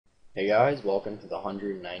Hey guys, welcome to the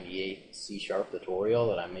 198th C# tutorial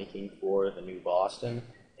that I'm making for the new Boston.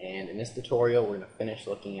 And in this tutorial, we're going to finish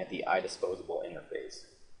looking at the IDisposable interface.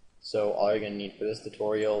 So all you're going to need for this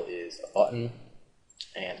tutorial is a button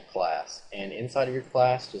and a class. And inside of your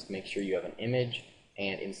class, just make sure you have an image.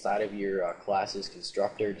 And inside of your class's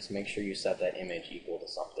constructor, just make sure you set that image equal to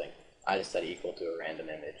something. I just set it equal to a random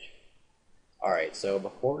image. Alright, so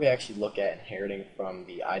before we actually look at inheriting from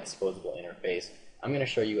the IDisposable interface, I'm going to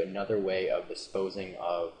show you another way of disposing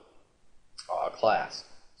of a class.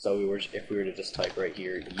 So if we were to just type right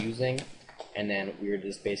here using, and then we were to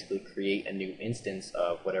just basically create a new instance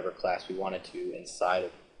of whatever class we wanted to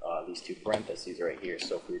inside of these two parentheses right here.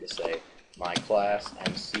 So if we were to say my class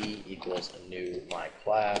MC equals a new my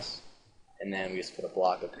class, and then we just put a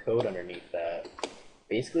block of code underneath that.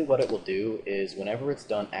 Basically what it will do is whenever it's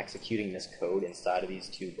done executing this code inside of these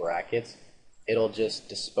two brackets, it'll just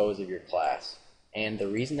dispose of your class. And the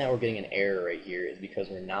reason that we're getting an error right here is because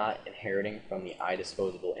we're not inheriting from the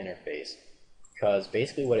IDisposable interface. Because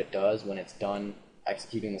basically what it does when it's done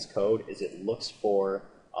executing this code is it looks for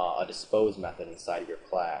a dispose method inside of your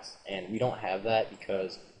class. And we don't have that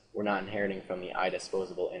because we're not inheriting from the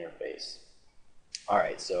IDisposable interface.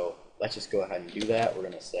 Alright, so let's just go ahead and do that. We're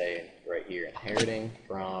going to say right here, inheriting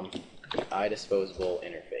from the IDisposable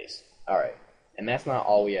interface. Alright, and that's not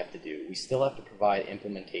all we have to do. We still have to provide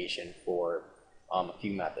implementation for a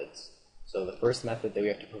few methods. So the first method that we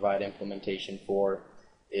have to provide implementation for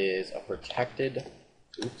is a protected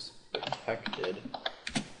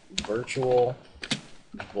virtual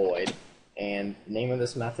void, and the name of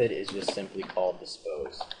this method is just simply called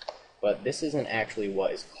dispose. But this isn't actually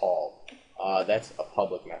what is called. That's a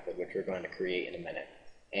public method, which we're going to create in a minute.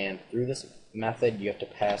 And through this method, you have to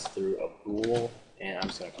pass through a bool, and I'm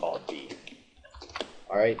just going to call it b.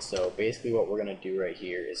 Alright, so basically what we're going to do right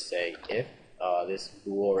here is say if this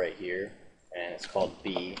bool right here, and it's called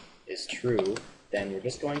b, is true, then we're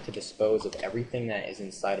just going to dispose of everything that is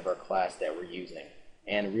inside of our class that we're using.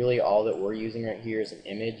 And really all that we're using right here is an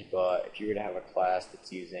image, but if you were to have a class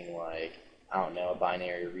that's using, like, I don't know, a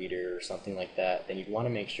binary reader or something like that, then you'd want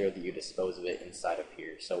to make sure that you dispose of it inside of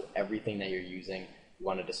here. So everything that you're using, you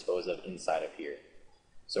want to dispose of inside of here.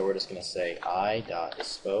 So we're just going to say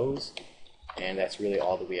I.dispose, and that's really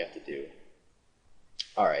all that we have to do.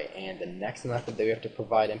 Alright, and the next method that we have to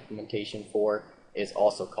provide implementation for is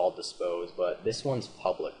also called dispose, but this one's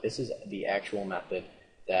public. This is the actual method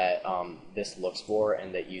that this looks for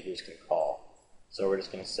and that users can call. So we're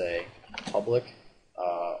just going to say public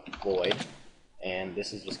void, and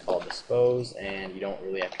this is just called dispose, and you don't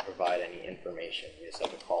really have to provide any information. You just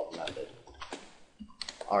have to call the method.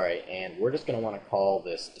 Alright, and we're just going to want to call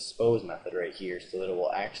this dispose method right here so that it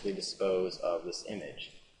will actually dispose of this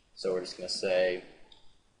image. So we're just going to say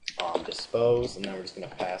dispose, and then we're just going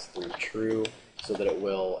to pass through true so that it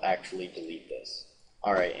will actually delete this.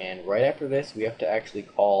 Alright, and right after this we have to actually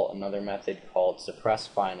call another method called suppress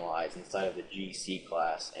finalize inside of the GC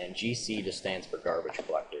class, and GC just stands for garbage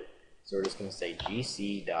collector. So we're just going to say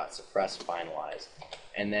gc.suppress finalize,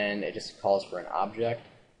 and then it just calls for an object,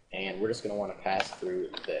 and we're just going to want to pass through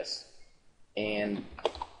this. And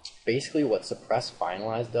basically what suppress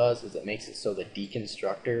finalize does is it makes it so the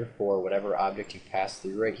deconstructor for whatever object you pass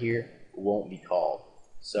through right here won't be called.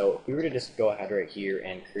 So if we were to just go ahead right here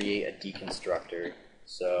and create a deconstructor,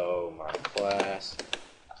 so my class,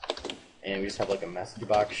 and we just have like a message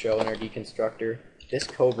box show in our deconstructor, this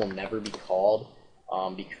code will never be called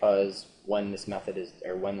because when this method is,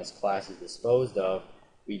 or when this class is disposed of,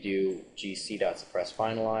 we do gc.suppress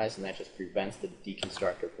finalize, and that just prevents the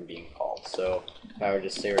deconstructor from being called. So if I were to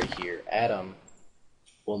just say right here, Adam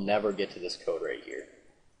will never get to this code right here.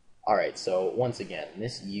 Alright, so once again,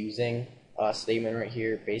 this using statement right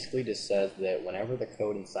here basically just says that whenever the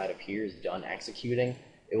code inside of here is done executing,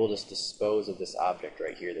 it will just dispose of this object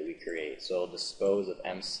right here that we create. So it'll dispose of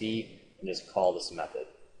MC and just call this method.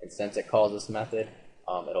 And since it calls this method,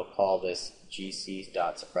 it'll call this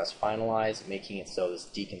gc.suppress finalize, making it so this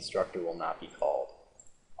deconstructor will not be called.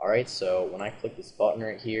 Alright, so when I click this button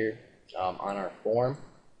right here on our form,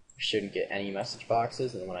 we shouldn't get any message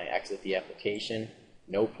boxes, and when I exit the application,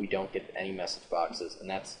 nope, we don't get any message boxes, and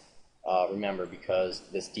that's remember, because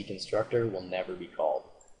this deconstructor will never be called.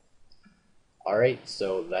 Alright,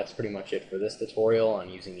 so that's pretty much it for this tutorial on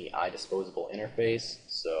using the IDisposable interface,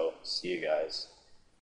 so see you guys.